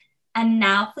And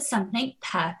now for something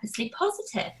purposely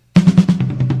positive.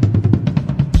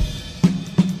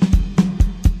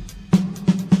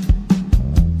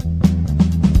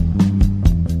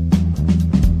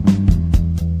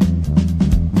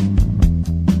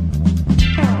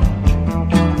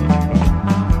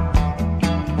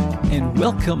 And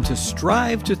welcome to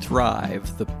Strive to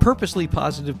Thrive, the Purposely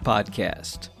Positive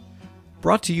Podcast.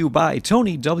 Brought to you by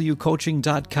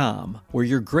TonyWCoaching.com, where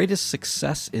your greatest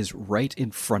success is right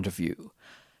in front of you.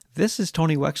 This is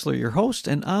Tony Wexler, your host,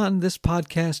 and on this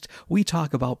podcast, we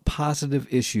talk about positive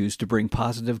issues to bring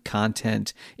positive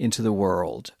content into the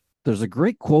world. There's a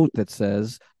great quote that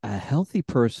says, "A healthy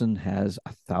person has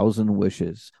 1,000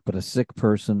 wishes, but a sick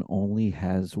person only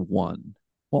has one."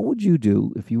 What would you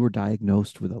do if you were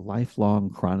diagnosed with a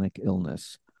lifelong chronic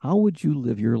illness? How would you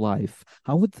live your life?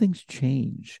 How would things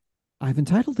change? I've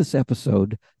entitled this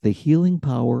episode, "The Healing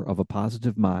Power of a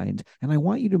Positive Mind," and I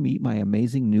want you to meet my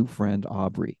amazing new friend,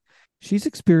 Aubrey. She's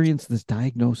experienced this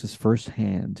diagnosis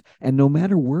firsthand, and no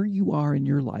matter where you are in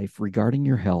your life regarding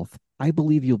your health, I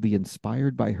believe you'll be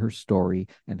inspired by her story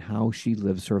and how she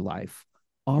lives her life.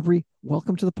 Aubrey,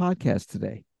 welcome to the podcast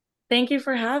today. Thank you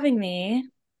for having me.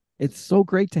 It's so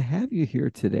great to have you here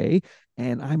today.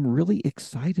 And I'm really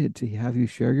excited to have you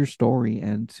share your story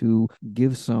and to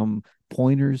give some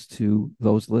pointers to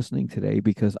those listening today,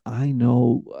 because I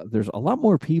know there's a lot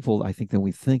more people, I think, than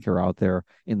we think are out there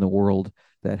in the world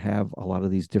that have a lot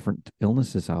of these different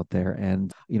illnesses out there.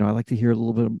 And, I'd like to hear a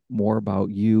little bit more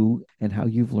about you and how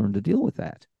you've learned to deal with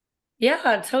that.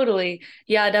 Yeah, totally.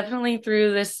 Yeah, definitely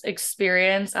through this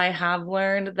experience, I have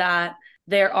learned that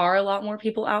there are a lot more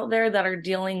people out there that are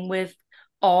dealing with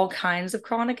all kinds of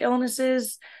chronic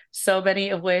illnesses, so many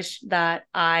of which that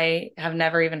I have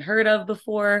never even heard of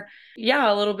before.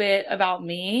 Yeah, a little bit about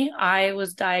me. I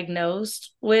was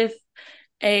diagnosed with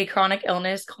a chronic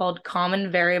illness called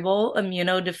common variable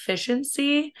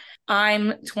immunodeficiency.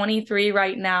 I'm 23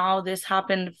 right now. This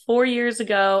happened 4 years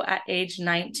ago at age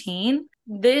 19.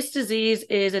 This disease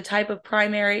is a type of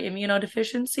primary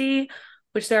immunodeficiency,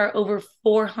 which there are over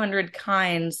 400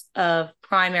 kinds of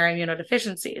primary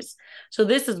immunodeficiencies. So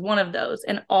this is one of those,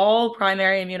 and all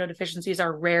primary immunodeficiencies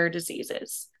are rare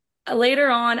diseases. Later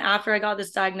on, after I got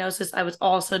this diagnosis, I was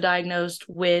also diagnosed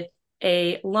with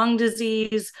a lung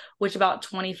disease, which about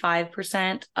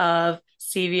 25% of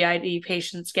CVID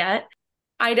patients get.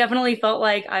 I definitely felt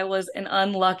like I was an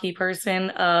unlucky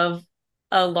person of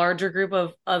a larger group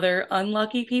of other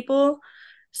unlucky people.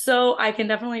 So I can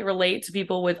definitely relate to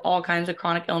people with all kinds of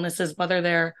chronic illnesses, whether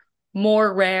they're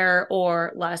more rare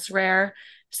or less rare.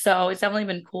 So it's definitely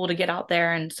been cool to get out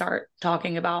there and start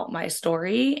talking about my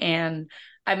story. And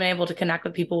I've been able to connect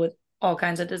with people with all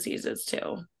kinds of diseases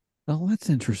too. Oh, that's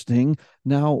interesting.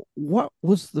 Now, what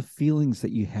was the feelings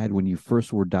that you had when you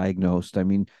first were diagnosed? I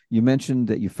mean, you mentioned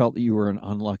that you felt that you were an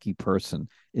unlucky person.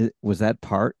 Was that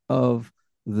part of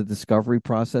the discovery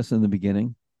process in the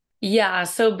beginning? Yeah,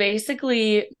 so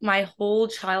basically, my whole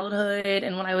childhood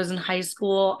and when I was in high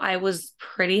school, I was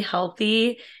pretty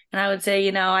healthy. And I would say,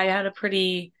 I had a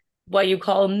pretty what you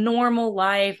call normal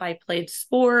life. I played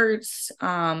sports.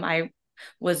 I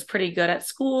was pretty good at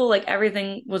school. Like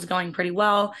everything was going pretty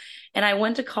well. And I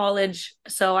went to college.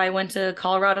 So I went to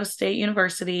Colorado State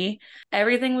University.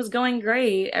 Everything was going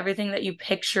great. Everything that you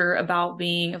picture about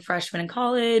being a freshman in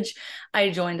college.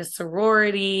 I joined a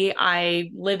sorority.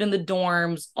 I lived in the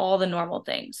dorms, all the normal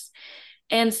things.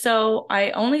 And so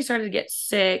I only started to get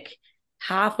sick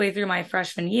halfway through my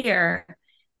freshman year.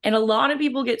 And a lot of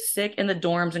people get sick in the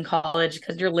dorms in college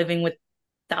because you're living with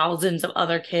thousands of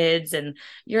other kids and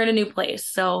you're in a new place.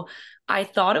 So I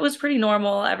thought it was pretty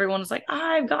normal. Everyone was like,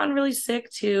 I've gotten really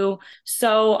sick too.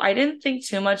 So I didn't think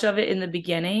too much of it in the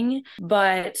beginning,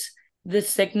 but the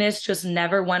sickness just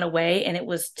never went away and it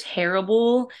was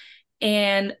terrible.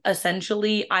 And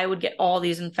essentially, I would get all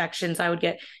these infections. I would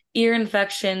get ear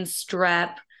infections,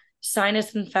 strep,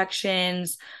 sinus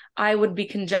infections. I would be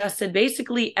congested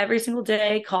basically every single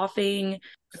day, coughing,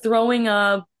 throwing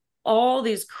up, all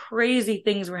these crazy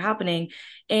things were happening.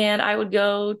 And I would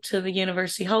go to the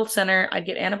University Health Center, I'd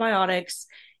get antibiotics,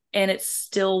 and it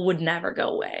still would never go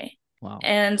away. Wow.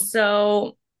 And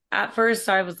so at first,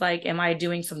 I was like, am I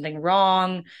doing something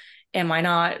wrong? Am I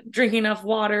not drinking enough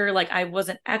water? Like, I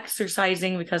wasn't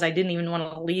exercising because I didn't even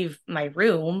want to leave my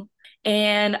room.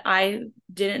 And I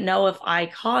didn't know if I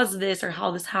caused this or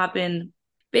how this happened.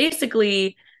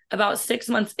 Basically, about 6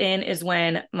 months in is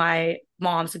when my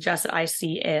mom suggested I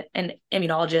see an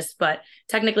immunologist, but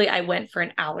technically I went for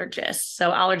an allergist.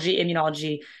 So allergy,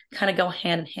 immunology kind of go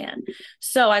hand in hand.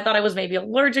 So I thought I was maybe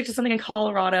allergic to something in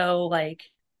Colorado, like,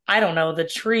 I don't know, the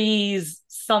trees,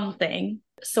 something.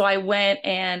 So I went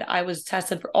and I was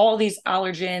tested for all these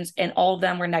allergens, and all of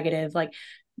them were negative, like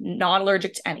not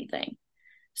allergic to anything.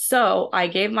 So I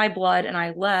gave my blood and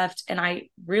I left, and I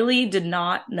really did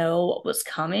not know what was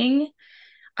coming.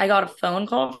 I got a phone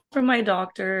call from my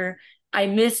doctor. I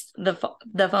missed the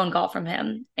phone call from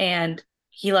him, and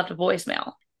he left a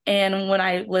voicemail. And when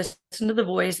I listened to the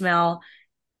voicemail,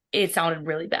 it sounded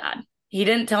really bad. He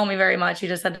didn't tell me very much. He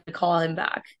just said to call him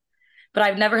back. But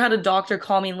I've never had a doctor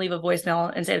call me and leave a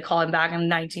voicemail and say to call him back. I'm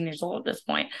 19 years old at this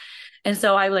point. And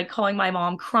so I like calling my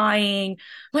mom crying,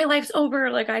 my life's over.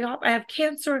 Like I have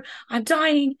cancer. I'm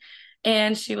dying.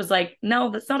 And she was like, no,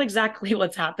 that's not exactly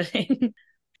what's happening.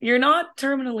 You're not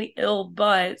terminally ill,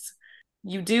 but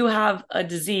you do have a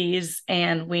disease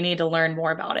and we need to learn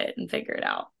more about it and figure it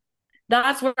out.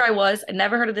 That's where I was. I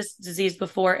never heard of this disease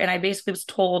before. And I basically was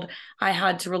told I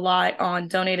had to rely on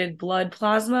donated blood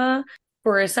plasma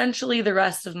for essentially the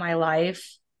rest of my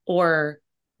life, or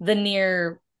the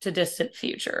near to distant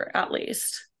future, at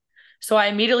least. So I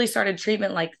immediately started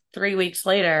treatment like 3 weeks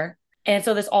later. And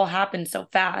so this all happened so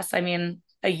fast. I mean,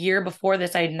 a year before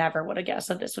this, I never would have guessed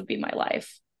that this would be my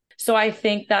life. So I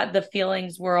think that the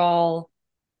feelings were all,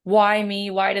 why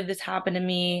me? Why did this happen to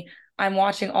me? I'm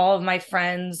watching all of my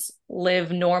friends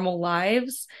live normal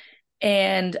lives,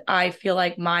 and I feel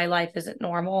like my life isn't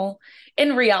normal.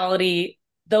 In reality,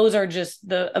 those are just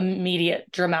the immediate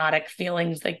dramatic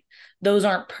feelings. Like those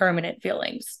aren't permanent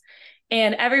feelings.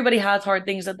 And everybody has hard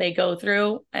things that they go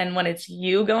through. And when it's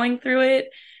you going through it,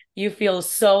 you feel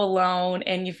so alone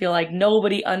and you feel like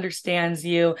nobody understands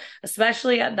you,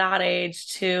 especially at that age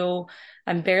too.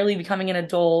 I'm barely becoming an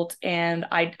adult, and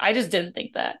I just didn't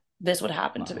think that this would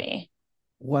happen to me.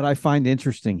 What I find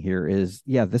interesting here is,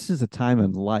 yeah, this is a time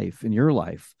in life, in your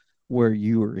life, where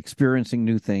you are experiencing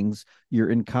new things. You're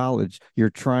in college,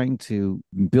 you're trying to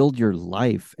build your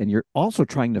life, and you're also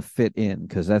trying to fit in,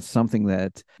 because that's something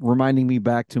that reminding me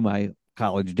back to my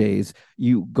college days.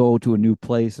 You go to a new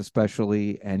place,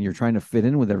 especially, and you're trying to fit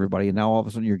in with everybody. And now all of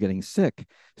a sudden you're getting sick.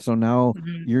 So now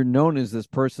you're known as this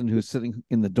person who's sitting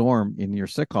in the dorm and you're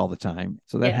sick all the time.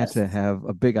 So that had Yes. to have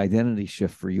a big identity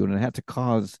shift for you. And it had to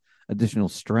cause additional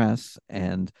stress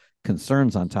and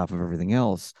concerns on top of everything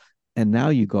else. And now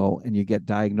you go and you get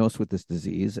diagnosed with this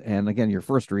disease. And again, your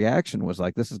first reaction was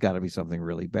like, this has got to be something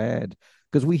really bad.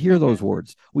 Because we hear those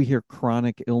words. We hear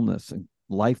chronic illness and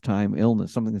lifetime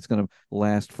illness, something that's going to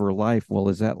last for life. Well,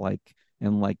 is that like,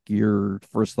 and like your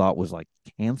first thought was like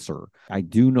cancer. I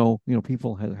do know,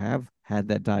 people have had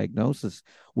that diagnosis.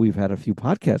 We've had a few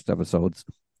podcast episodes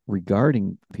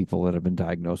regarding people that have been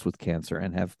diagnosed with cancer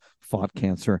and have fought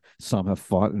cancer. Some have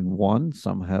fought and won,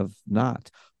 some have not.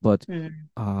 But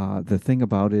the thing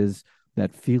about is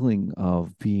that feeling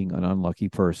of being an unlucky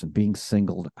person, being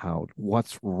singled out,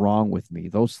 what's wrong with me?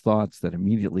 Those thoughts that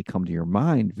immediately come to your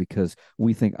mind because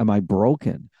we think, am I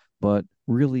broken? But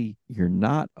really, you're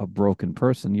not a broken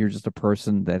person. You're just a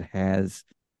person that has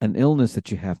an illness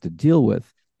that you have to deal with.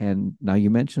 And now you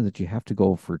mentioned that you have to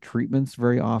go for treatments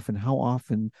very often. How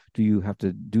often do you have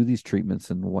to do these treatments,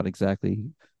 and what exactly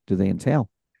do they entail?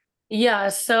 Yeah,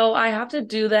 so I have to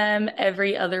do them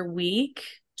every other week.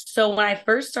 So when I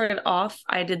first started off,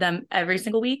 I did them every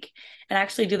single week and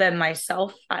actually do them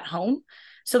myself at home.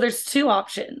 So there's two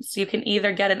options. You can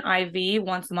either get an IV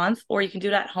once a month, or you can do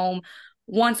it at home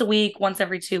once a week, once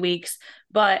every 2 weeks.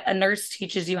 But a nurse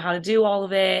teaches you how to do all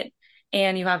of it,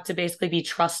 and you have to basically be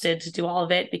trusted to do all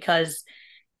of it, because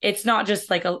it's not just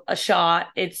like a shot,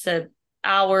 it's a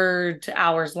hour to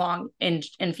hours long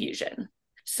infusion.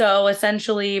 So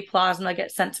essentially, plasma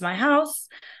gets sent to my house.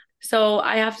 So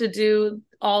I have to do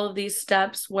all of these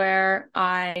steps where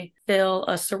I fill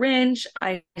a syringe,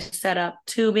 I set up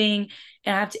tubing,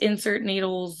 and I have to insert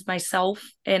needles myself,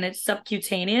 and it's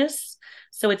subcutaneous.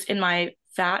 So it's in my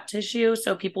fat tissue.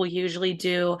 So people usually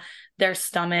do their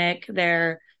stomach,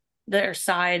 their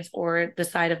sides, or the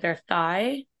side of their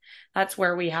thigh. That's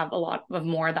where we have a lot of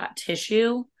more of that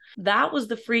tissue. That was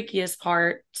the freakiest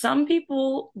part. Some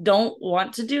people don't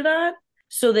want to do that,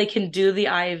 so they can do the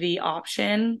IV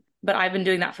option, but I've been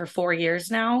doing that for 4 years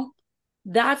now.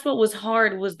 That's what was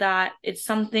hard, was that it's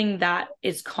something that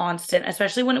is constant,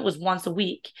 especially when it was once a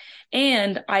week.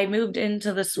 And I moved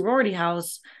into the sorority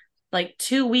house like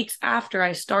 2 weeks after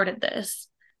I started this.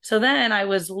 So then I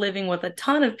was living with a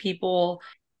ton of people,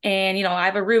 and, I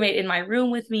have a roommate in my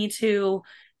room with me too,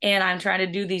 and I'm trying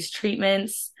to do these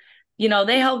treatments.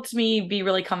 They helped me be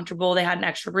really comfortable. They had an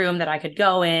extra room that I could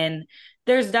go in.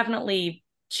 There's definitely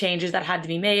changes that had to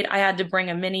be made. I had to bring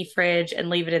a mini fridge and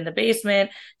leave it in the basement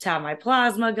to have my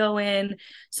plasma go in.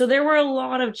 So there were a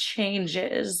lot of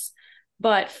changes.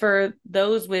 But for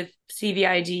those with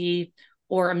CVID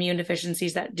or immune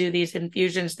deficiencies that do these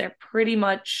infusions, they're pretty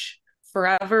much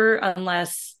forever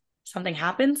unless something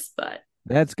happens. But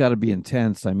That's got to be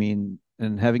intense. I mean,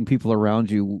 and having people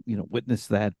around you, witness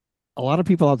that. A lot of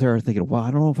people out there are thinking, well, I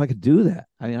don't know if I could do that.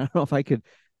 I mean, I don't know if I could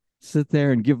sit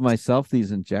there and give myself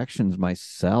these injections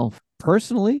myself.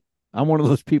 Personally, I'm one of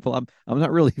those people. I'm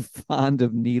not really fond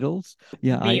of needles.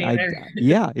 Yeah, me I neither.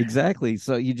 yeah, exactly.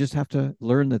 So you just have to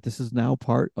learn that this is now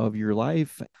part of your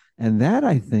life. And that,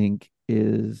 I think,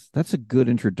 that's a good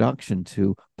introduction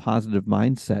to positive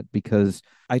mindset, because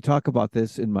I talk about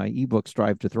this in my ebook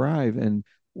Strive to Thrive. And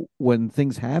when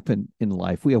things happen in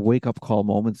life, we have wake up call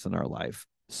moments in our life.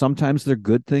 Sometimes they're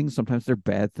good things, sometimes they're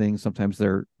bad things, sometimes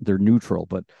they're neutral.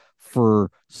 But for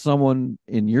someone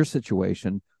in your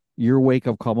situation, your wake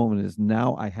up call moment is,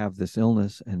 now I have this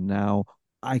illness, and now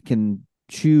I can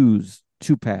choose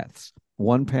two paths.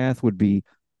 One path would be,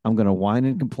 I'm going to whine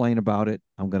and complain about it.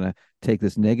 I'm going to take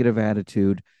this negative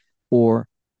attitude. Or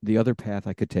the other path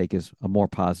I could take is a more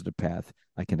positive path.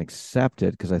 I can accept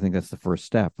it, because I think that's the first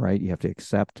step, right? You have to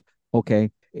accept,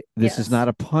 okay, this is Yes. not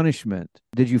a punishment.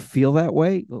 Did you feel that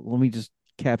way? Let me just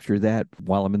capture that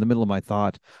while I'm in the middle of my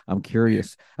thought. I'm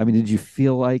curious. I mean, did you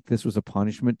feel like this was a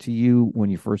punishment to you when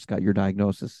you first got your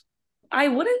diagnosis? I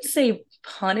wouldn't say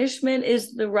punishment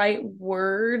is the right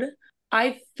word.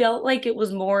 I felt like it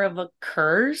was more of a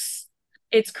curse.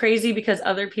 It's crazy because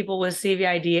other people with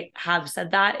CVID have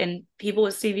said that, and people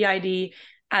with CVID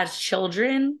as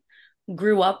children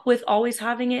grew up with always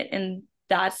having it. And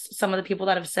that's some of the people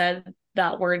that have said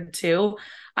that word too.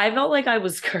 I felt like I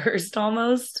was cursed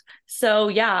almost. So,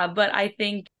 yeah, but I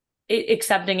think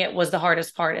accepting it was the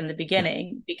hardest part in the Yeah.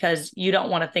 beginning, because you don't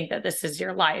want to think that this is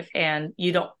your life, and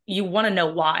you want to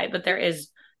know why, but there is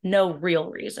no real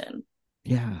reason.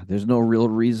 Yeah, there's no real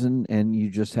reason, and you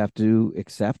just have to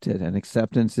accept it. And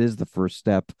acceptance is the first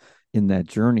step in that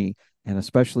journey. And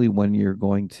especially when you're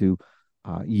going to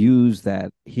use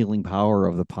that healing power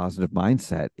of the positive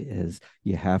mindset, is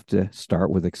you have to start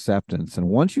with acceptance. And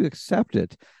once you accept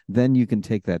it, then you can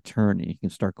take that turn and you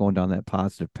can start going down that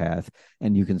positive path.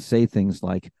 And you can say things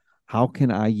like, how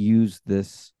can I use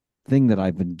this thing that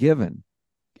I've been given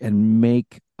and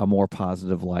make a more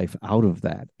positive life out of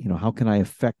that? How can I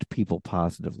affect people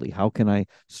positively? How can I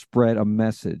spread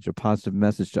a positive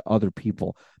message to other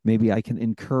people? Maybe I can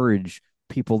encourage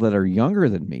people that are younger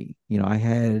than me. I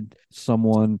had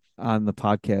someone on the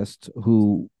podcast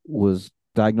who was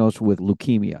diagnosed with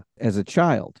leukemia as a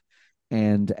child.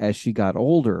 And as she got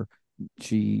older,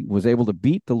 she was able to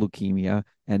beat the leukemia.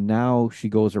 And now she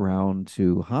goes around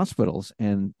to hospitals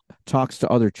and talks to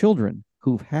other children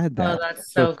who've had Oh, that.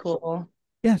 that's So so cool.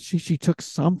 yeah, she took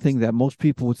something that most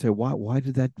people would say, why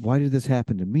did this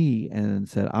happen to me? And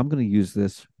said, I'm going to use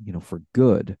this, for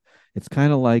good. It's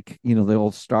kind of like, the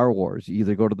old Star Wars. You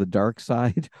either go to the dark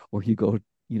side or you go, to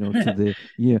the,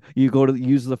 you go to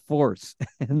use the force.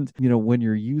 And, when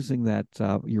you're using that,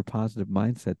 your positive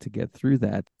mindset to get through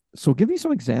that. So give me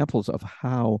some examples of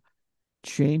how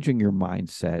changing your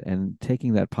mindset and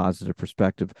taking that positive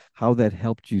perspective, how that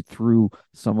helped you through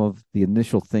some of the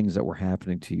initial things that were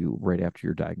happening to you right after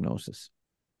your diagnosis.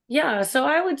 Yeah, so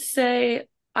I would say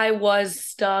I was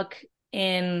stuck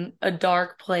in a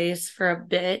dark place for a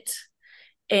bit.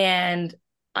 And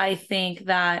I think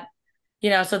that,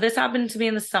 so this happened to me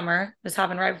in the summer. This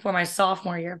happened right before my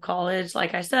sophomore year of college.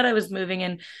 Like I said, I was moving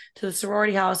in to the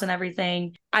sorority house and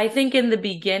everything. I think in the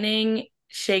beginning,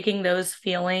 shaking those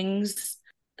feelings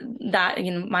that,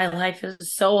 my life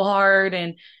is so hard,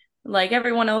 and like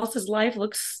everyone else's life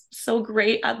looks so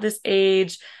great at this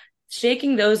age.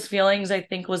 Shaking those feelings, I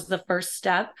think, was the first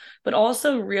step, but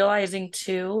also realizing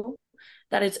too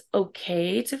that it's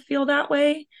okay to feel that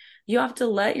way. You have to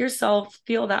let yourself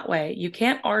feel that way. You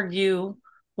can't argue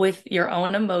with your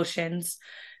own emotions,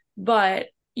 but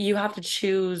you have to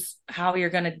choose how you're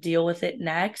going to deal with it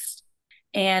next.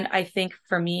 And I think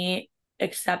for me,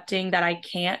 accepting that I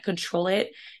can't control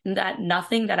it and that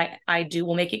nothing that I do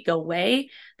will make it go away.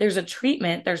 There's a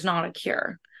treatment, there's not a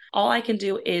cure. All I can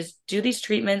do is do these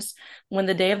treatments. When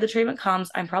the day of the treatment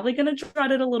comes, I'm probably going to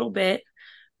dread it a little bit,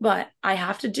 but I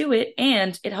have to do it.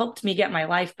 And it helped me get my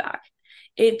life back.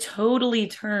 It totally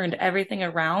turned everything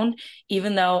around,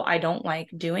 even though I don't like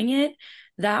doing it.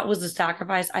 That was the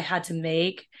sacrifice I had to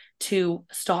make to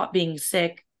stop being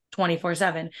sick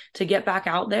 24/7, to get back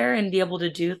out there and be able to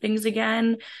do things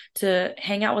again, to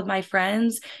hang out with my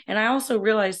friends. And I also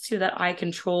realized too that I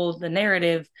control the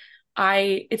narrative.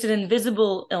 It's an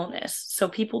invisible illness, so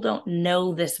people don't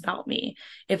know this about me.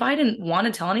 If I didn't want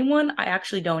to tell anyone, I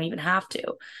actually don't even have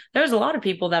to. There's a lot of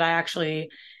people that I actually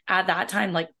at that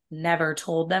time like never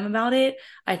told them about it.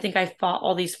 I think I fought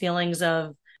all these feelings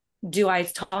of do I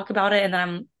talk about it and then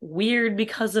I'm weird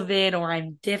because of it or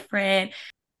I'm different?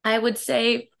 I would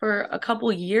say for a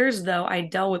couple years, though, I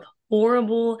dealt with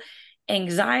horrible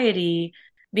anxiety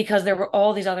because there were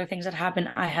all these other things that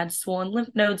happened. I had swollen lymph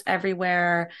nodes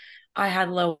everywhere. I had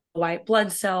low white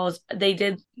blood cells. They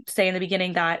did say in the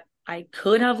beginning that I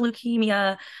could have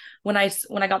leukemia. When I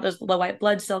got those low white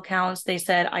blood cell counts, they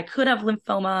said I could have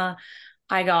lymphoma.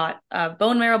 I got a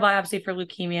bone marrow biopsy for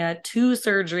leukemia, two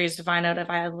surgeries to find out if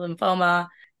I had lymphoma.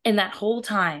 And that whole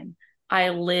time, I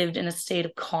lived in a state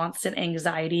of constant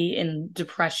anxiety and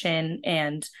depression,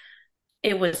 and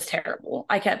it was terrible.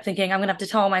 I kept thinking, I'm going to have to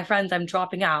tell my friends I'm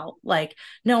dropping out. Like,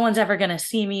 no one's ever going to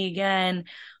see me again,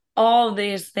 all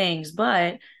these things.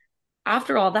 But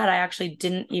after all that, I actually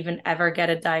didn't even ever get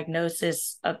a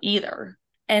diagnosis of either.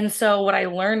 And so what I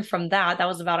learned from that, that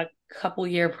was about a couple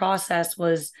year process,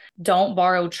 was don't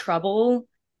borrow trouble.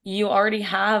 You already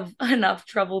have enough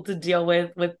trouble to deal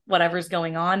with whatever's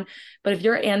going on. But if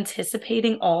you're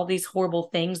anticipating all these horrible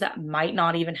things that might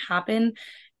not even happen,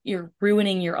 you're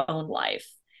ruining your own life.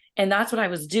 And that's what I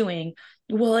was doing.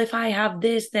 Well, if I have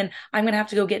this, then I'm going to have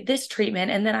to go get this treatment.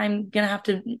 And then I'm going to have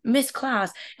to miss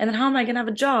class. And then how am I going to have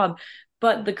a job?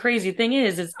 But the crazy thing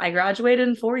is I graduated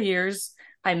in 4 years.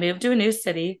 I moved to a new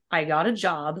city. I got a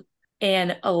job.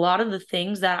 And a lot of the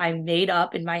things that I made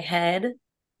up in my head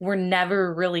were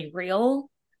never really real.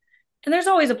 And there's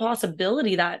always a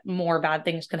possibility that more bad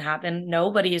things can happen.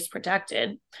 Nobody is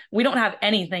protected. We don't have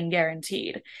anything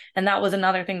guaranteed. And that was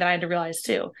another thing that I had to realize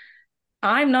too.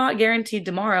 I'm not guaranteed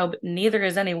tomorrow, but neither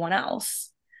is anyone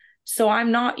else. So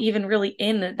I'm not even really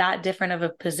in that different of a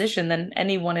position than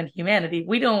anyone in humanity.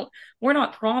 We're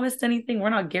not promised anything. We're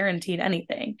not guaranteed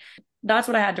anything. That's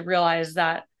what I had to realize,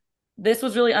 that this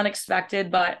was really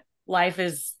unexpected, but life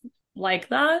is like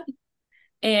that.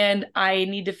 And I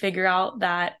need to figure out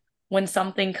that when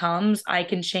something comes, I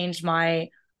can change my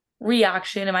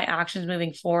reaction and my actions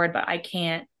moving forward, but I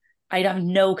have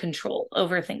no control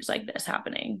over things like this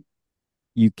happening.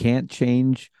 You can't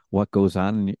change what goes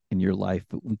on in your life,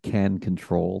 but we can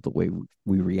control the way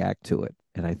we react to it.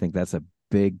 And I think that's a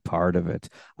big part of it.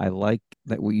 I like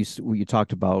that what you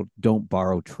talked about, don't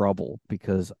borrow trouble,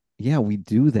 because yeah, we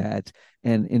do that.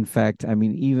 And in fact, I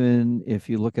mean, even if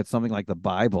you look at something like the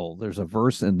Bible, there's a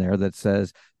verse in there that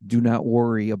says, do not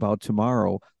worry about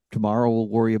tomorrow. Tomorrow will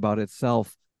worry about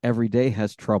itself. Every day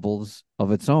has troubles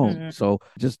of its own. Mm-hmm. So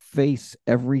just face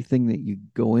everything that you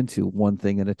go into one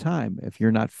thing at a time. If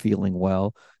you're not feeling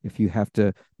well, if you have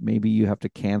to, maybe you have to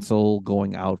cancel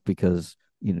going out because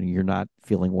you're not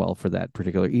feeling well for that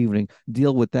particular evening,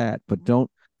 deal with that, but don't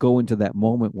go into that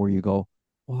moment where you go,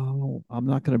 wow, I'm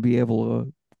not going to be able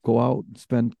to go out and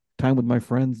spend time with my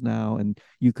friends now. And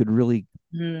you could really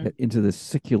Mm-hmm. get into this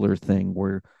secular thing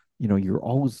where, you're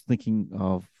always thinking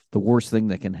of the worst thing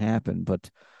that can happen. But,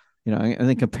 I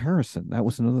think comparison, that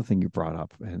was another thing you brought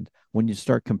up. And when you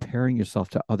start comparing yourself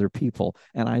to other people,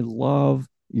 and I love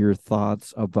your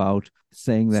thoughts about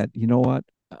saying that, you know what,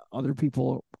 other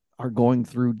people are going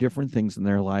through different things in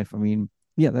their life. I mean,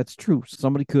 yeah, that's true.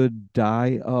 Somebody could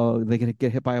die. They could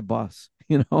get hit by a bus,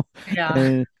 Yeah.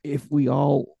 and if we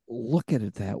all look at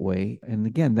it that way, and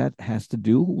again, that has to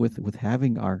do with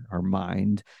having our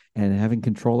mind and having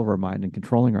control of our mind and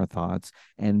controlling our thoughts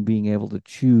and being able to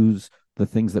choose the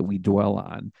things that we dwell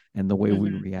on and the way we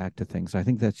Mm-hmm. react to things. I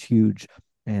think that's huge.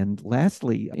 And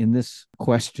lastly, in this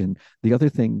question, the other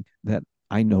thing that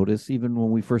I notice, even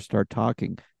when we first start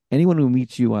talking, anyone who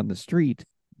meets you on the street,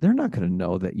 they're not going to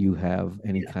know that you have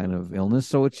any kind of illness.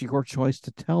 So it's your choice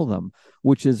to tell them,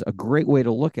 which is a great way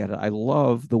to look at it. I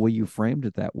love the way you framed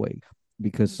it that way,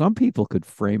 because some people could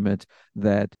frame it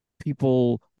that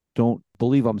people don't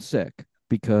believe I'm sick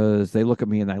because they look at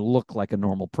me and I look like a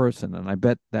normal person. And I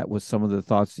bet that was some of the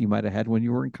thoughts you might have had when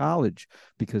you were in college,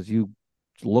 because you're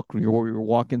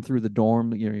walking through the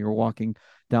dorm, you're walking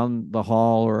down the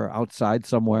hall or outside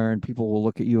somewhere, and people will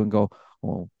look at you and go,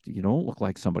 well, you don't look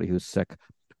like somebody who's sick.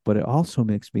 But it also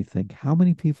makes me think, how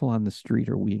many people on the street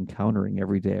are we encountering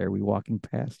every day? Are we walking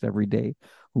past every day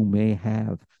who may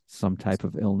have some type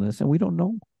of illness? And we don't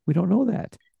know. We don't know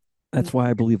that. That's why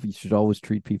I believe you should always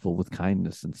treat people with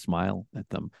kindness and smile at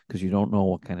them, because you don't know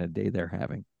what kind of day they're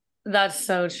having. That's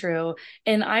so true.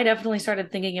 And I definitely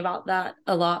started thinking about that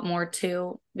a lot more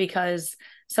too, because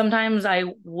sometimes I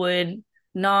would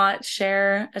not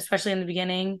share, especially in the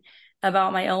beginning,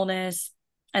 about my illness.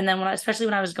 And then especially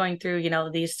when I was going through,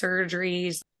 these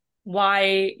surgeries,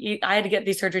 I had to get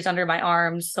these surgeries under my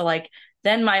arms. So like,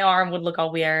 then my arm would look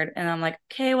all weird. And I'm like,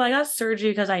 okay, well, I got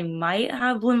surgery because I might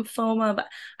have lymphoma, but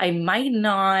I might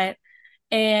not.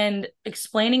 and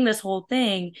explaining this whole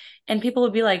thing. And people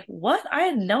would be like, what? I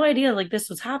had no idea like this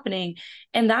was happening.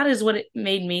 And that is what it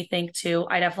made me think too.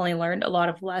 I definitely learned a lot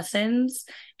of lessons,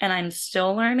 and I'm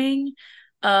still learning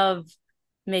of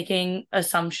making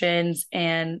assumptions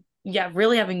and yeah,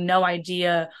 really having no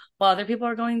idea what other people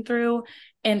are going through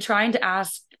and trying to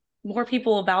ask more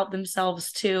people about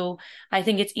themselves too. I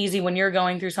think it's easy when you're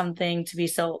going through something to be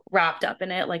so wrapped up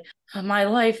in it, like my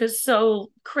life is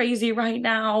so crazy right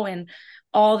now and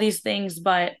all these things.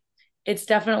 But it's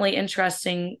definitely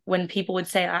interesting when people would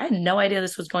say, I had no idea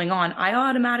this was going on. I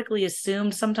automatically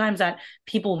assumed sometimes that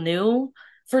people knew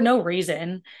for no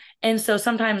reason. And so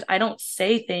sometimes I don't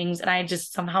say things and I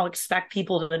just somehow expect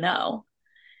people to know.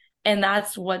 And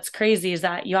that's what's crazy, is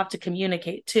that you have to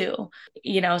communicate too.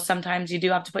 Sometimes you do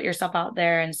have to put yourself out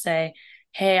there and say,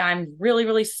 hey, I'm really,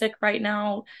 really sick right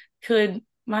now. Could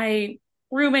my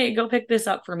roommate go pick this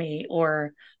up for me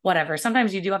or whatever?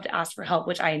 Sometimes you do have to ask for help,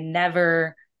 which I'm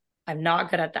not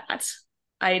good at that.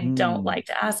 I don't Mm. like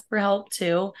to ask for help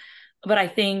too. But I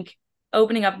think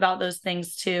opening up about those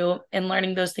things too and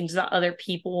learning those things about other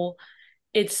people,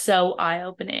 it's so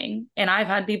eye-opening. And I've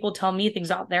had people tell me things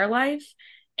about their life,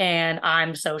 and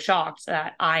I'm so shocked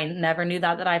that I never knew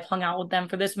that I've hung out with them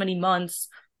for this many months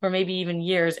or maybe even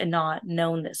years and not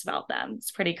known this about them.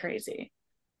 It's pretty crazy.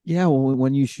 Yeah, well,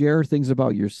 when you share things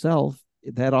about yourself,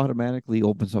 that automatically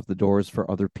opens up the doors for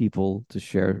other people to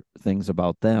share things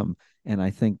about them. And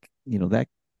I think, that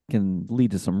can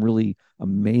lead to some really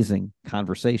amazing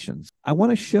conversations. I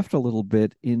want to shift a little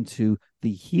bit into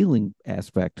the healing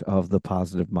aspect of the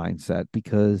positive mindset,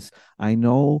 because I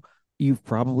know you've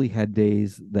probably had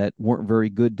days that weren't very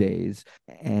good days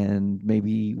and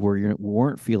maybe where you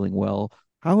weren't feeling well.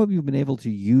 How have you been able to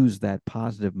use that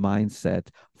positive mindset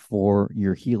for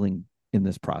your healing in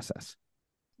this process?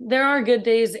 There are good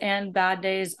days and bad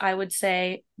days, I would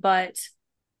say, but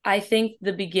I think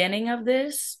the beginning of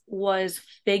this was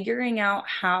figuring out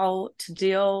how to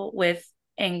deal with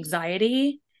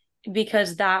anxiety,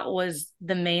 because that was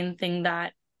the main thing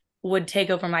that would take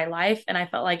over my life and I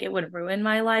felt like it would ruin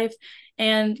my life.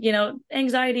 And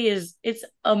anxiety it's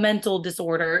a mental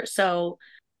disorder. So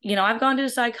I've gone to a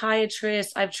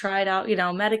psychiatrist, I've tried out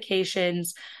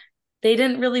medications. They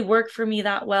didn't really work for me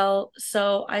that well.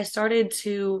 So I started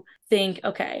to think,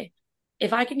 okay,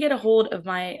 if I can get a hold of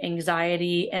my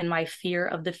anxiety and my fear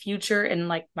of the future and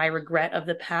like my regret of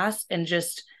the past and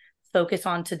just focus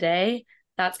on today,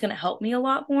 that's going to help me a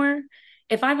lot more.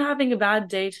 If I'm having a bad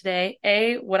day today,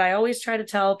 what I always try to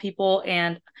tell people,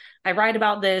 and I write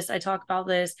about this, I talk about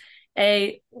this,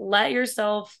 let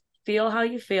yourself feel how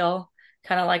you feel,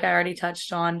 kind of like I already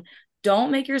touched on.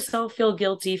 Don't make yourself feel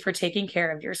guilty for taking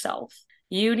care of yourself.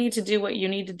 You need to do what you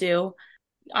need to do.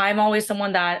 I'm always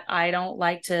someone that I don't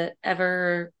like to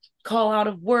ever call out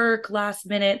of work last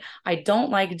minute. I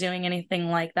don't like doing anything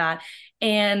like that.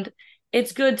 And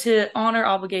it's good to honor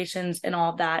obligations and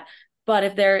all of that. But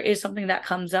if there is something that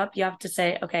comes up, you have to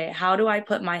say, okay, how do I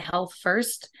put my health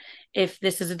first? If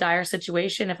this is a dire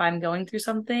situation, if I'm going through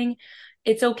something,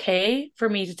 it's okay for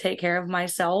me to take care of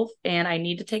myself, and I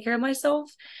need to take care of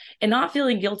myself, and not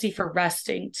feeling guilty for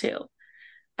resting too.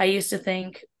 I used to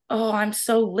think, oh, I'm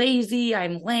so lazy.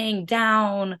 I'm laying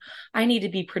down. I need to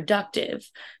be productive.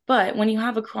 But when you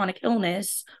have a chronic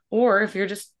illness, or if you're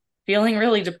just feeling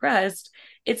really depressed,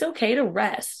 it's okay to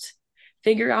rest.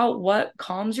 Figure out what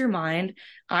calms your mind.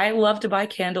 I love to buy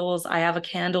candles. I have a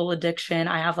candle addiction.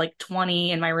 I have like 20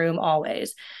 in my room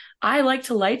always. I like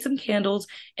to light some candles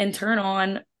and turn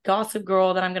on Gossip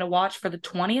Girl that I'm going to watch for the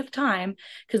 20th time,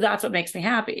 because that's what makes me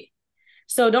happy.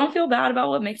 So don't feel bad about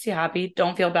what makes you happy.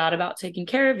 Don't feel bad about taking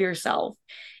care of yourself.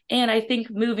 And I think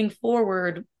moving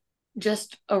forward,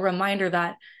 just a reminder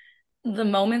that the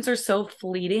moments are so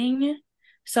fleeting.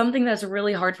 Something that's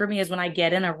really hard for me is when I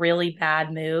get in a really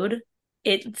bad mood,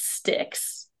 it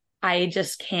sticks. I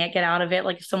just can't get out of it.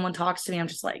 Like if someone talks to me, I'm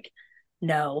just like,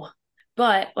 no.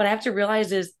 But what I have to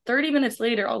realize is 30 minutes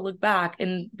later, I'll look back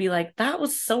and be like, that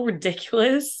was so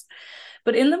ridiculous.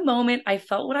 But in the moment, I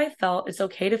felt what I felt. It's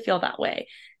okay to feel that way,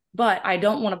 but I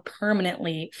don't want to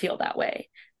permanently feel that way.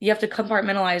 You have to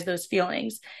compartmentalize those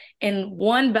feelings. And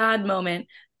one bad moment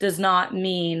does not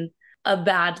mean a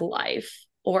bad life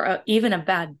or even a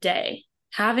bad day.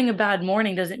 Having a bad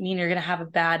morning doesn't mean you're going to have a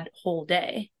bad whole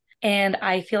day. And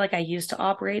I feel like I used to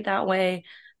operate that way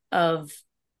of,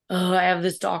 oh, I have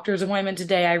this doctor's appointment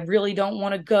today. I really don't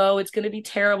want to go. It's going to be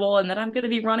terrible. And then I'm going to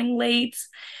be running late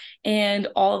and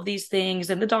all of these things.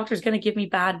 And the doctor's going to give me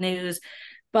bad news.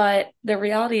 But the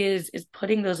reality is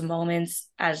putting those moments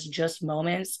as just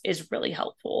moments is really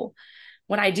helpful.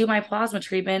 When I do my plasma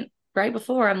treatment, right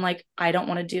before, I'm like, I don't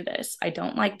want to do this. I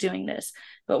don't like doing this.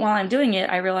 But while I'm doing it,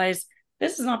 I realize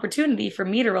this is an opportunity for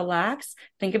me to relax,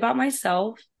 think about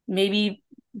myself, maybe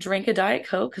drink a Diet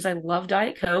Coke because I love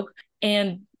Diet Coke,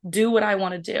 and do what I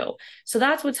want to do. So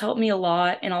that's what's helped me a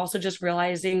lot. And also just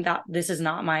realizing that this is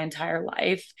not my entire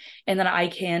life and that I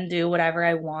can do whatever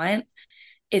I want.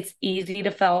 It's easy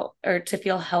to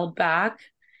feel held back.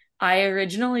 I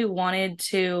originally wanted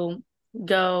to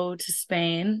go to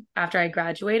Spain after I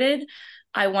graduated.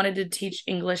 I wanted to teach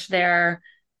English there.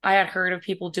 I had heard of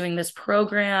people doing this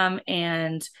program,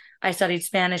 and I studied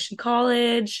Spanish in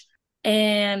college.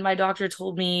 And my doctor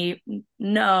told me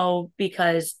no,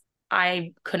 because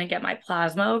I couldn't get my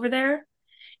plasma over there.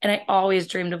 And I always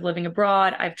dreamed of living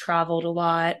abroad. I've traveled a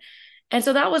lot. And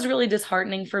so that was really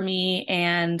disheartening for me.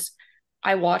 And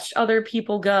I watched other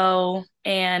people go,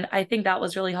 and I think that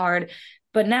was really hard.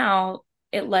 But now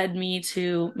it led me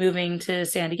to moving to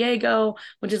San Diego,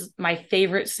 which is my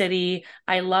favorite city.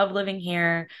 I love living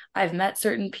here. I've met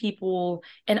certain people,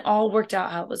 and all worked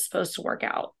out how it was supposed to work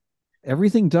out.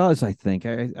 Everything does, I think.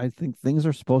 I think things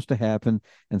are supposed to happen,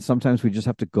 and sometimes we just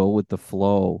have to go with the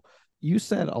flow. You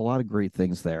said a lot of great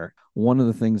things there. One of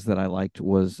the things that I liked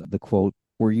was the quote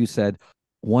where you said,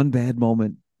 one bad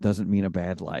moment doesn't mean a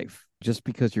bad life. Just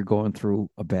because you're going through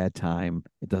a bad time,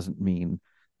 it doesn't mean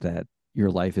that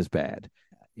your life is bad.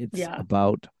 It's Yeah.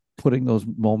 about putting those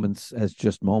moments as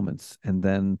just moments and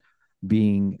then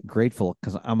being grateful,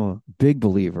 because I'm a big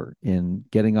believer in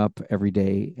getting up every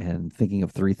day and thinking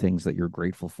of three things that you're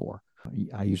grateful for.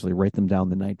 I usually write them down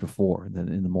the night before, and then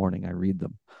in the morning I read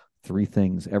them. Three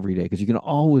things every day, because you can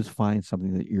always find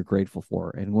something that you're grateful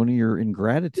for. And when you're in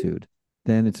gratitude,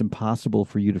 then it's impossible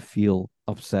for you to feel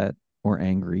upset or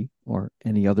angry or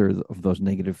any other of those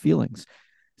negative feelings.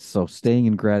 So staying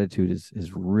in gratitude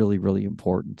is really, really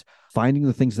important. Finding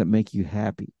the things that make you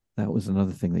happy. That was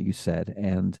another thing that you said.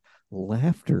 And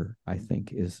laughter, I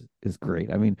think, is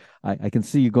great. I mean, I can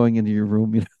see you going into your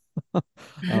room,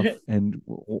 and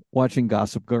watching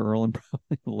Gossip Girl and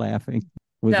probably laughing.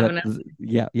 Was that? Definitely.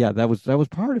 Yeah, that was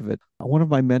part of it. One of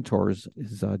my mentors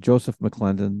is Joseph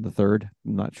McClendon the third.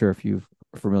 I'm not sure if you're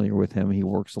familiar with him. He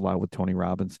works a lot with Tony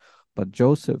Robbins, but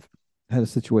Joseph had a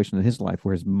situation in his life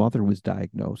where his mother was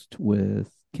diagnosed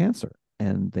with cancer,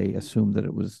 and they assumed that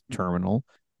it was terminal.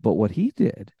 But what he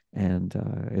did, and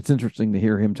it's interesting to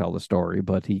hear him tell the story,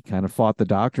 but he kind of fought the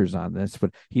doctors on this,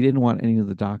 but he didn't want any of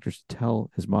the doctors to tell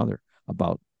his mother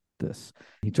about this.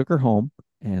 He took her home,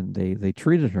 and they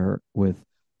treated her with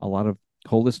a lot of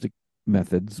holistic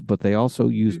methods, but they also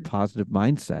used positive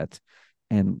mindset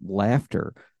and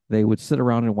laughter. They would sit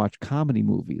around and watch comedy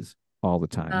movies all the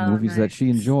time, Oh, movies that she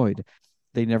nice. enjoyed.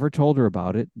 They never told her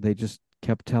about it. They just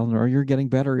kept telling her, "Oh, you're getting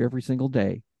better every single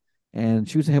day." And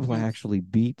she was able to actually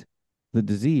beat the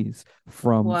disease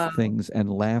from Wow. things,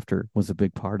 and laughter was a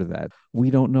big part of that. We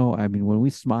don't know. I mean, when we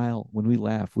smile, when we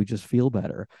laugh, we just feel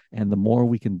better. And the more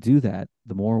we can do that,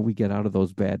 the more we get out of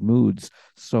those bad moods.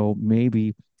 So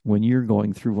maybe when you're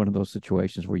going through one of those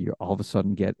situations where you all of a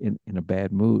sudden get in a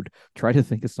bad mood, try to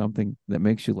think of something that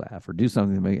makes you laugh, or do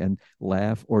something that and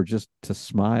laugh, or just to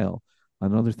smile.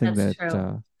 Another thing That's that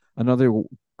true. another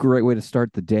great way to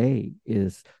start the day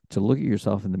is to look at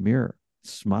yourself in the mirror,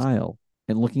 smile,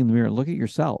 and looking in the mirror, look at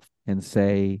yourself and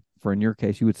say, for in your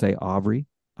case, you would say, Aubrey,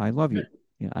 I love you.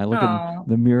 Yeah, I look in Oh,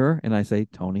 the mirror and I say,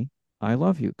 Tony, I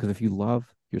love you. Because if you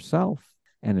love yourself,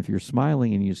 and if you're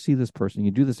smiling and you see this person,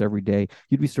 you do this every day,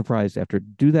 you'd be surprised after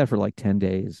do that for like 10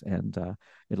 days, and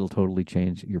it'll totally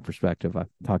change your perspective. I've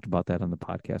talked about that on the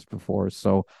podcast before.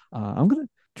 So I'm going to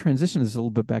transition this a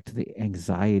little bit back to the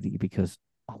anxiety, because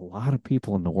a lot of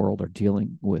people in the world are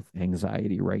dealing with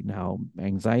anxiety right now.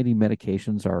 Anxiety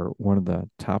medications are one of the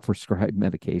top prescribed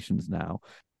medications now.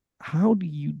 How do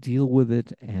you deal with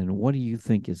it, and what do you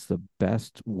think is the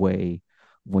best way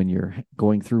when you're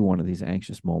going through one of these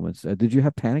anxious moments? Did you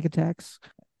have panic attacks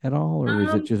at all, or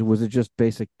is it um, just was it just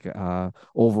basic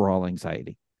overall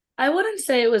anxiety? I wouldn't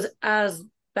say it was as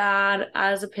bad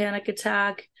as a panic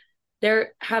attack.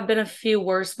 There have been a few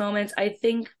worse moments. I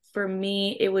think for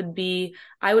me, it would be,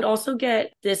 I would also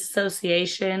get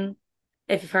dissociation,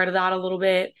 if you've heard of that a little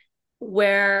bit,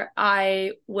 where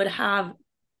I would have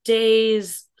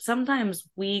days, sometimes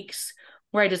weeks,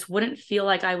 where I just wouldn't feel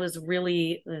like I was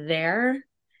really there.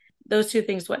 Those two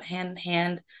things went hand in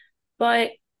hand,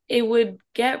 but it would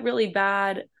get really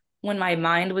bad when my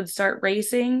mind would start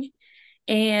racing.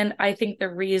 And I think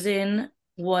the reason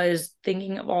was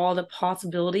thinking of all the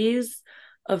possibilities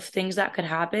of things that could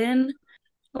happen.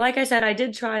 Like I said, I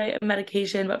did try a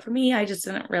medication, but for me, I just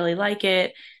didn't really like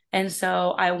it. And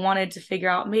so I wanted to figure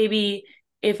out maybe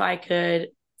if I could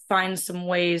find some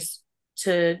ways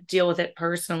to deal with it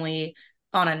personally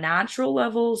on a natural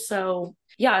level. So,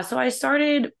 yeah, so I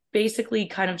started basically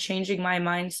kind of changing my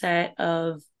mindset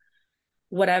of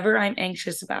whatever I'm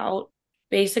anxious about.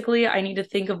 Basically, I need to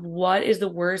think of what is the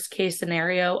worst case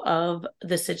scenario of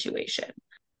the situation.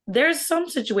 There's some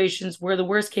situations where the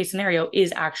worst case scenario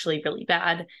is actually really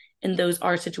bad. And those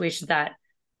are situations that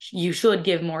you should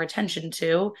give more attention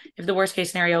to. If the worst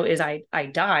case scenario is I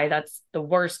die, that's the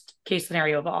worst case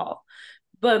scenario of all.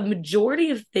 But majority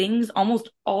of things, almost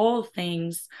all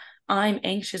things I'm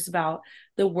anxious about,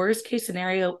 the worst case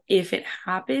scenario, if it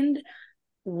happened,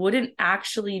 wouldn't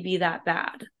actually be that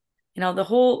bad. The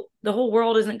whole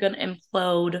world isn't going to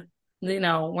implode. We're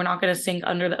not going to sink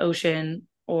under the ocean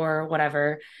or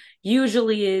whatever.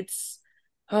 Usually it's,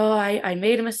 oh, I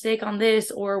made a mistake on this,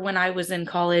 or when I was in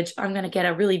college, I'm going to get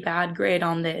a really bad grade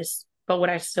on this, but would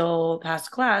I still pass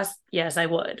class? Yes, I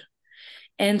would.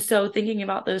 And so thinking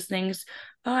about those things,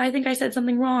 oh, I think I said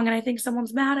something wrong and I think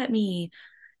someone's mad at me.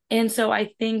 And so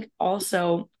I think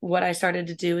also what I started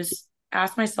to do is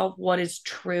ask myself what is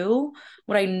true,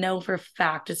 what I know for a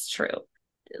fact is true.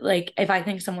 Like if I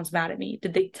think someone's mad at me,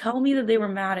 did they tell me that they were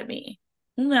mad at me?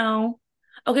 No.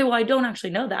 Okay, well, I don't actually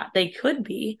know that. They could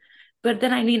be, but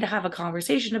then I need to have a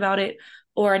conversation about it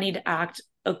or I need to act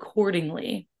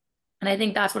accordingly. And I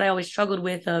think that's what I always struggled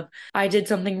with of I did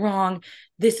something wrong,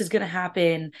 this is going to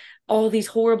happen, all these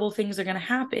horrible things are going to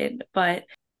happen, but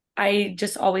I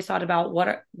just always thought about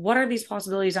what are these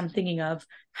possibilities I'm thinking of?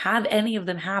 Have any of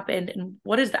them happened? And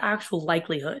what is the actual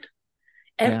likelihood?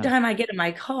 Every Yeah. time I get in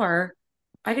my car,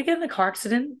 I could get in a car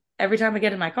accident. Every time I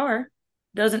get in my car,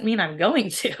 doesn't mean I'm going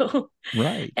to.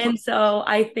 Right. And so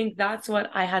I think that's what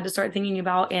I had to start thinking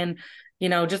about. And,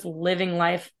 just living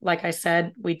life. Like I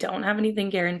said, we don't have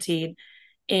anything guaranteed.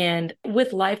 And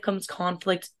with life comes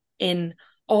conflict in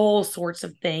all sorts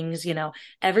of things.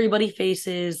 Everybody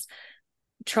faces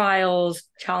trials,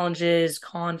 challenges,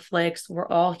 conflicts. We're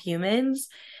all humans.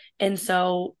 And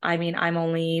so, I mean, I'm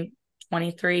only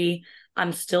 23.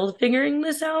 I'm still figuring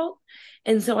this out.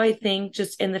 And so I think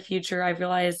just in the future, I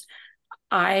realized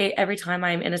every time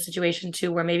I'm in a situation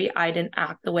too, where maybe I didn't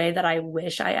act the way that I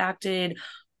wish I acted,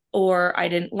 or I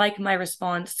didn't like my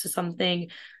response to something,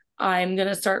 I'm going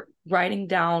to start writing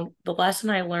down the lesson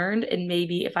I learned and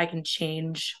maybe if I can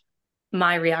change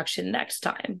my reaction next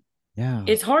time. Yeah.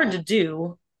 It's hard to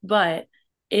do, but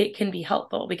it can be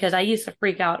helpful because I used to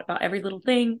freak out about every little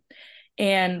thing.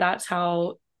 And that's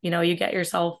how, you get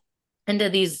yourself into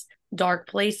these dark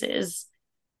places.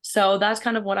 So that's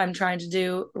kind of what I'm trying to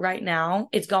do right now.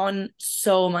 It's gone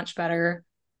so much better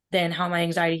than how my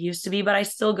anxiety used to be, but I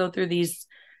still go through these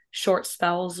short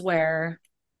spells where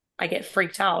I get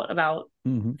freaked out about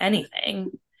Mm-hmm.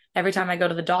 anything. Every time I go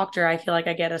to the doctor, I feel like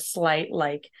I get a slight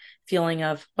feeling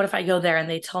of what if I go there and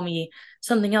they tell me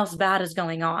something else bad is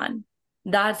going on?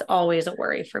 That's always a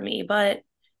worry for me, but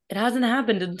it hasn't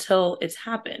happened until it's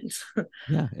happened.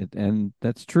 Yeah, and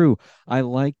that's true. I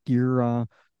like your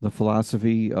the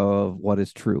philosophy of what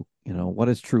is true. What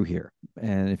is true here?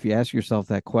 And if you ask yourself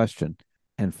that question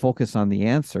and focus on the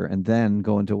answer and then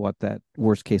go into what that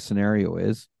worst case scenario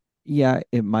is, yeah,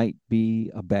 it might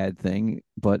be a bad thing,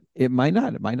 but it might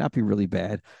not. It might not be really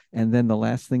bad. And then the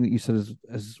last thing that you said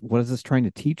is what is this trying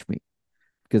to teach me?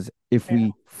 Because if Yeah.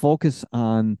 we focus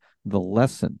on the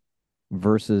lesson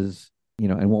versus,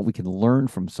 and what we can learn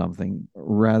from something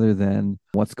rather than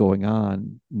what's going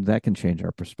on, that can change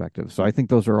our perspective. So I think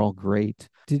those are all great.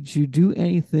 Did you do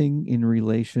anything in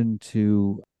relation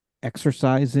to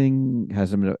exercising?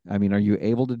 Are you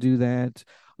able to do that?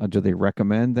 Do they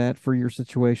recommend that for your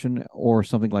situation or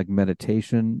something like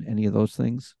meditation, any of those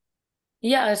things?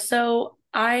 Yeah, so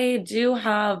I do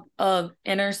have a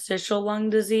interstitial lung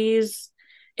disease.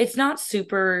 It's not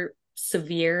super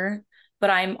severe, but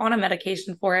I'm on a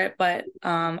medication for it. But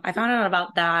I found out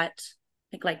about that I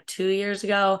think like 2 years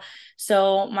ago.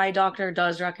 So my doctor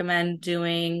does recommend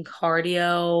doing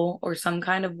cardio or some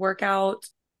kind of workout.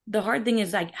 The hard thing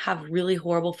is I have really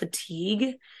horrible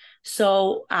fatigue.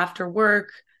 So after work,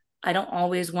 I don't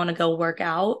always want to go work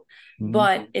out, Mhm.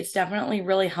 but it's definitely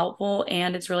really helpful.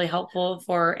 And it's really helpful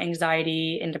for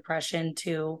anxiety and depression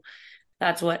too.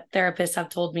 That's what therapists have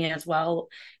told me as well.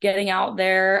 Getting out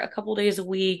there a couple days a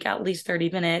week, at least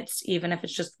 30 minutes, even if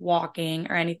it's just walking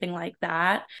or anything like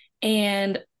that.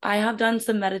 And I have done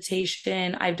some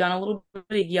meditation. I've done a little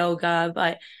bit of yoga,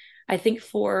 but I think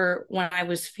for when I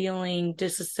was feeling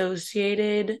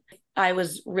disassociated, I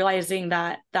was realizing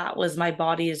that that was my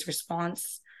body's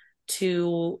response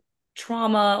to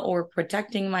trauma or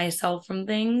protecting myself from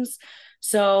things.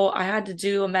 So I had to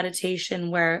do a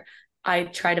meditation where I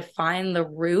try to find the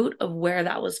root of where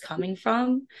that was coming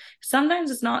from.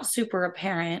 Sometimes it's not super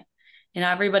apparent, and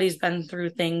everybody's been through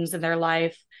things in their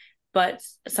life, but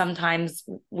sometimes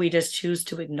we just choose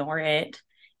to ignore it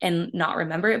and not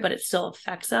remember it, but it still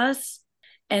affects us.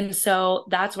 And so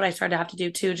that's what I started to have to do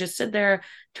too. Just sit there,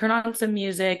 turn on some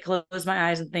music, close my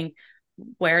eyes, and think,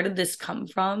 where did this come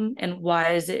from? And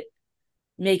why is it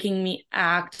making me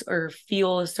act or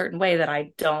feel a certain way that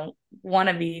I don't want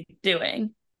to be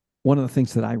doing? One of the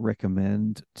things that I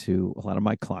recommend to a lot of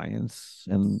my clients,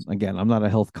 and again, I'm not a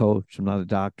health coach, I'm not a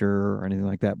doctor or anything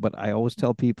like that, but I always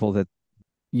tell people that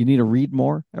you need to read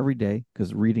more every day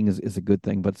because reading is a good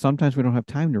thing, but sometimes we don't have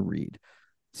time to read.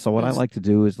 So what I like to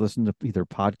do is listen to either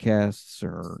podcasts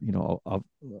or,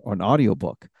 or an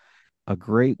audiobook. A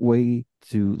great way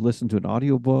to listen to an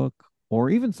audiobook or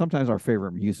even sometimes our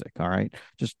favorite music. All right.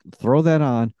 Just throw that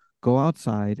on, go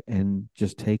outside and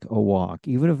just take a walk.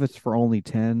 Even if it's for only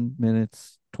 10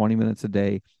 minutes, 20 minutes a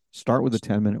day, start with a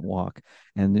 10-minute walk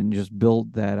and then just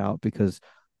build that out because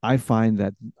I find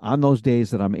that on those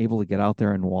days that I'm able to get out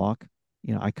there and walk,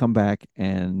 I come back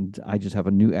and I just have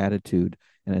a new attitude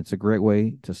and it's a great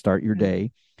way to start your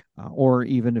day. Or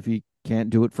even if you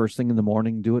can't do it first thing in the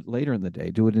morning, do it later in the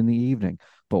day, do it in the evening.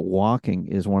 But walking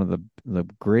is one of the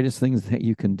greatest things that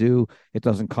you can do. It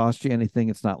doesn't cost you anything.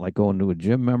 It's not like going to a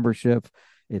gym membership.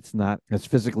 It's not as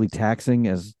physically taxing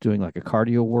as doing like a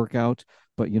cardio workout.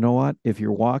 But you know what? If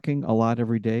you're walking a lot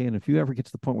every day, and if you ever get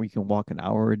to the point where you can walk an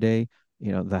hour a day,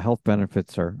 the health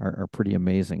benefits are pretty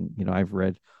amazing. I've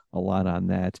read a lot on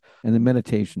that. And the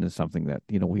meditation is something that,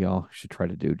 we all should try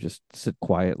to do. Just sit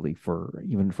quietly for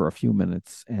a few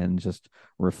minutes and just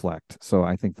reflect. So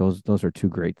I think those are two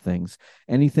great things.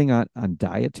 Anything on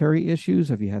dietary issues?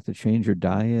 Have you had to change your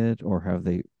diet or have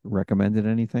they recommended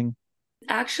anything?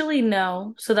 Actually,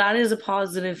 no. So that is a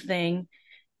positive thing,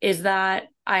 is that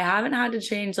I haven't had to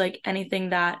change like anything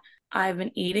that I've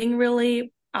been eating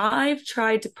really. I've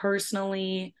tried to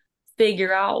personally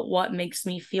figure out what makes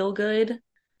me feel good.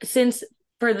 Since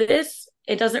for this,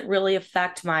 it doesn't really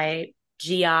affect my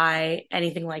GI,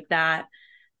 anything like that.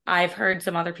 I've heard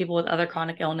some other people with other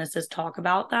chronic illnesses talk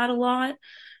about that a lot.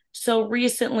 So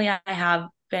recently, I have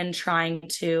been trying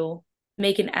to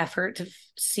make an effort to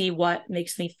see what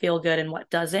makes me feel good and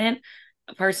what doesn't.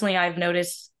 Personally, I've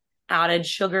noticed added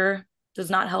sugar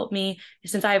does not help me.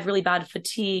 Since I have really bad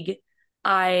fatigue,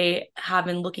 I have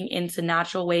been looking into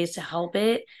natural ways to help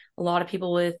it. A lot of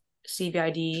people with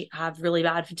CVID have really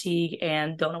bad fatigue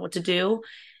and don't know what to do.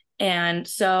 And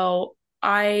so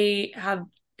I have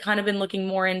kind of been looking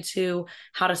more into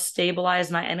how to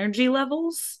stabilize my energy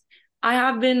levels. I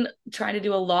have been trying to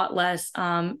do a lot less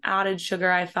added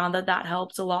sugar. I found that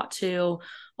helps a lot too.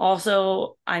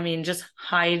 Also, I mean, just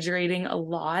hydrating a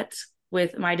lot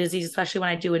with my disease, especially when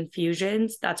I do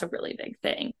infusions, that's a really big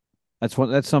thing.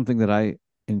 That's something that I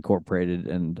incorporated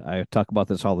and I talk about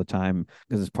this all the time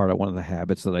because it's part of one of the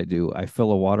habits that I do. I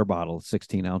fill a water bottle,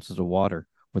 16 ounces of water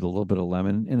with a little bit of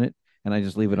lemon in it, and I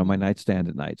just leave it on my nightstand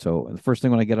at night. So the first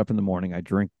thing when I get up in the morning, I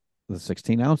drink the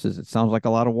 16 ounces. It sounds like a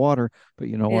lot of water, but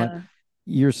you know what? Yeah.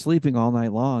 You're sleeping all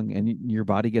night long and your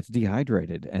body gets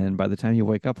dehydrated. And by the time you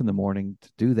wake up in the morning to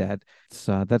do that,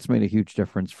 that's made a huge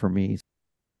difference for me.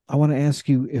 I want to ask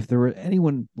you if there were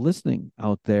anyone listening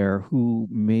out there who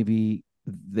maybe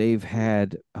they've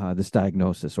had this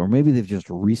diagnosis, or maybe they've just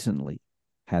recently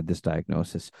had this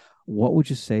diagnosis. What would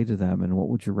you say to them, and what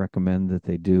would you recommend that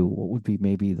they do? What would be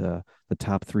maybe the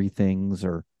top three things,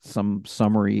 or some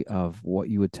summary of what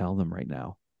you would tell them right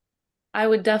now? I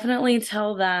would definitely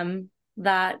tell them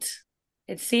that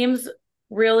it seems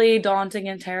really daunting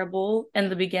and terrible in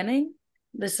the beginning.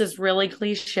 This is really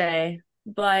cliche,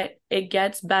 but it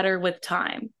gets better with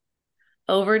time.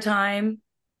 Over time,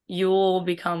 you will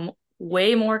become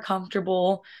way more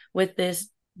comfortable with this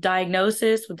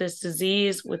diagnosis, with this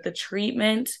disease, with the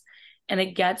treatment, and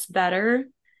it gets better.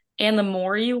 And the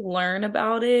more you learn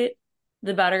about it,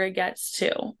 the better it gets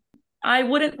too. I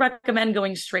wouldn't recommend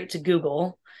going straight to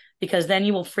Google because then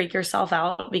you will freak yourself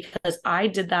out, because I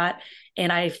did that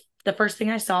and the first thing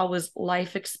I saw was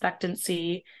life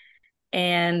expectancy,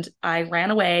 and I ran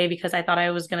away because I thought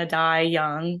I was going to die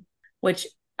young, which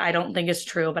I don't think is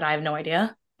true, but I have no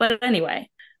idea. But anyway,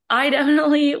 I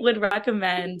definitely would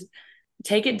recommend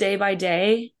take it day by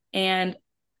day and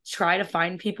try to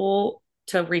find people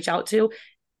to reach out to.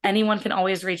 Anyone can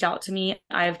always reach out to me.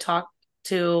 I've talked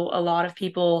to a lot of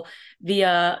people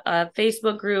via a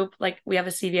Facebook group. Like we have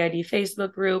a CVID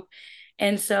Facebook group.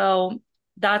 And so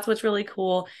that's what's really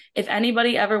cool. If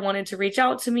anybody ever wanted to reach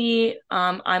out to me,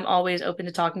 I'm always open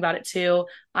to talking about it too.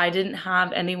 I didn't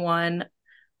have anyone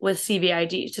with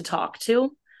CVID to talk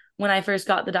to when I first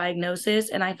got the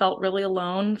diagnosis, and I felt really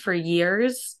alone for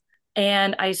years.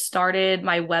 And I started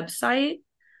my website,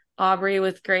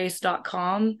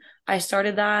 aubreywithgrace.com. I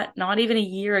started that not even a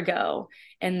year ago.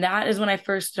 And that is when I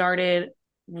first started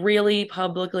really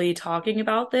publicly talking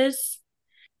about this.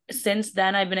 Since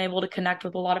then, I've been able to connect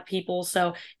with a lot of people.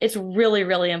 So it's really,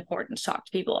 really important to talk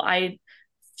to people. I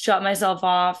shut myself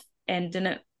off and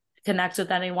didn't connect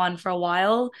with anyone for a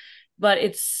while, but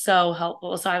it's so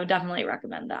helpful. So I would definitely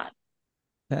recommend that.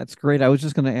 That's great. I was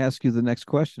just going to ask you the next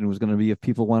question was going to be if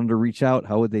people wanted to reach out,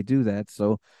 how would they do that?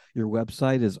 So your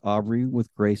website is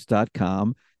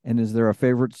aubreywithgrace.com. And is there a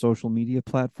favorite social media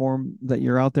platform that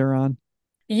you're out there on?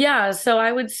 Yeah, so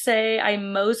I would say I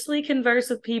mostly converse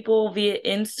with people via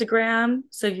Instagram.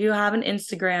 So if you have an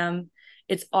Instagram,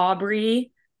 it's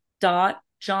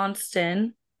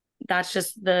Aubrey.Johnston. That's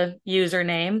just the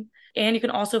username. And you can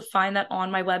also find that on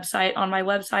my website. On my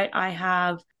website, I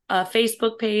have a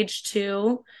Facebook page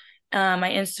too, my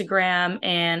Instagram,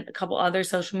 and a couple other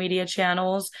social media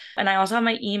channels. And I also have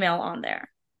my email on there.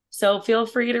 So feel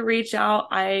free to reach out.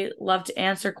 I love to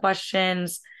answer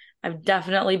questions. I've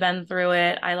definitely been through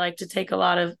it. I like to take a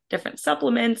lot of different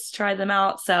supplements, try them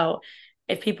out. So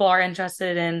if people are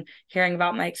interested in hearing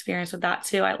about my experience with that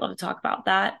too, I'd love to talk about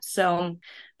that. So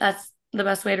that's the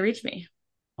best way to reach me.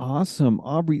 Awesome.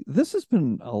 Aubrey, this has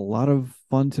been a lot of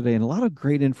fun today and a lot of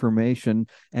great information.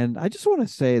 And I just want to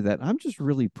say that I'm just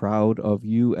really proud of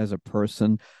you as a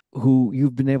person who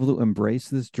you've been able to embrace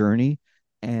this journey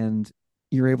and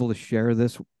you're able to share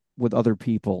this with other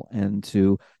people and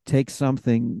to take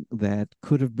something that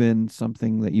could have been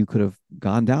something that you could have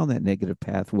gone down that negative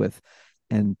path with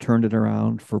and turned it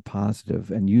around for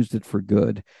positive and used it for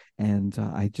good. And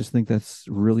I just think that's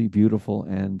really beautiful.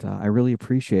 And I really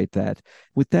appreciate that.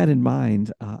 With that in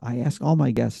mind, I ask all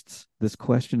my guests this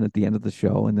question at the end of the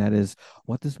show, and that is,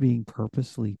 what does being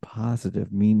purposely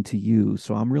positive mean to you?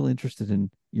 So I'm really interested in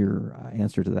your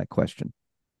answer to that question.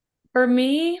 For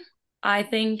me, I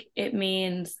think it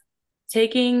means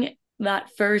taking that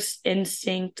first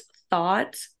instinct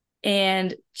thought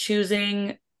and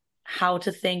choosing how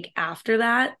to think after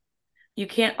that. You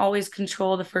can't always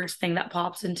control the first thing that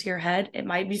pops into your head. It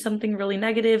might be something really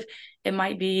negative. It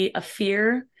might be a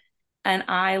fear. And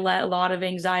I let a lot of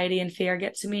anxiety and fear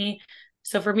get to me.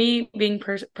 So for me, being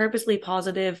purposely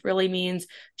positive really means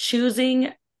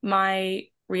choosing my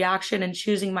reaction and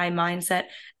choosing my mindset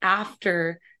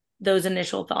after those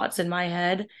initial thoughts in my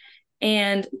head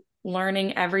and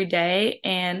learning every day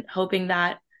and hoping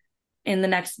that in the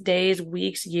next days,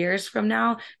 weeks, years from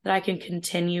now, that I can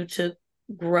continue to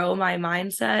grow my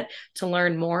mindset, to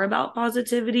learn more about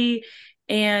positivity,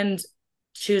 and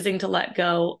choosing to let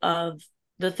go of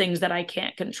the things that I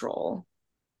can't control.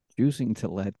 Choosing to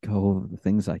let go of the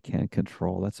things I can't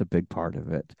control. That's a big part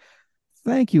of it.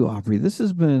 Thank you, Aubrey. This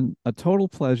has been a total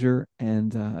pleasure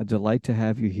and a delight to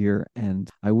have you here. And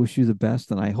I wish you the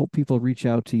best. And I hope people reach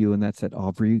out to you. And that's at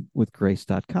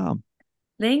aubreywithgrace.com.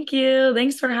 Thank you.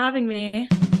 Thanks for having me.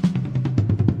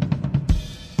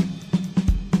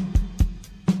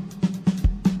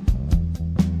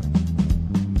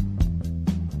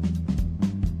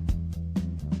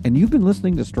 And you've been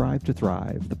listening to Strive to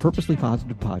Thrive, the Purposely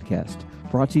Positive podcast,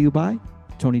 brought to you by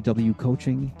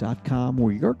TonyWCoaching.com,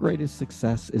 where your greatest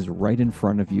success is right in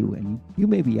front of you. And you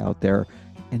may be out there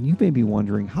and you may be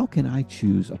wondering, how can I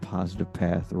choose a positive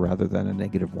path rather than a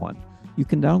negative one? You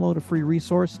can download a free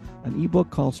resource, an ebook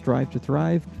called Strive to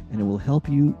Thrive, and it will help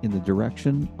you in the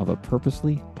direction of a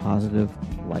purposely positive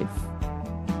life.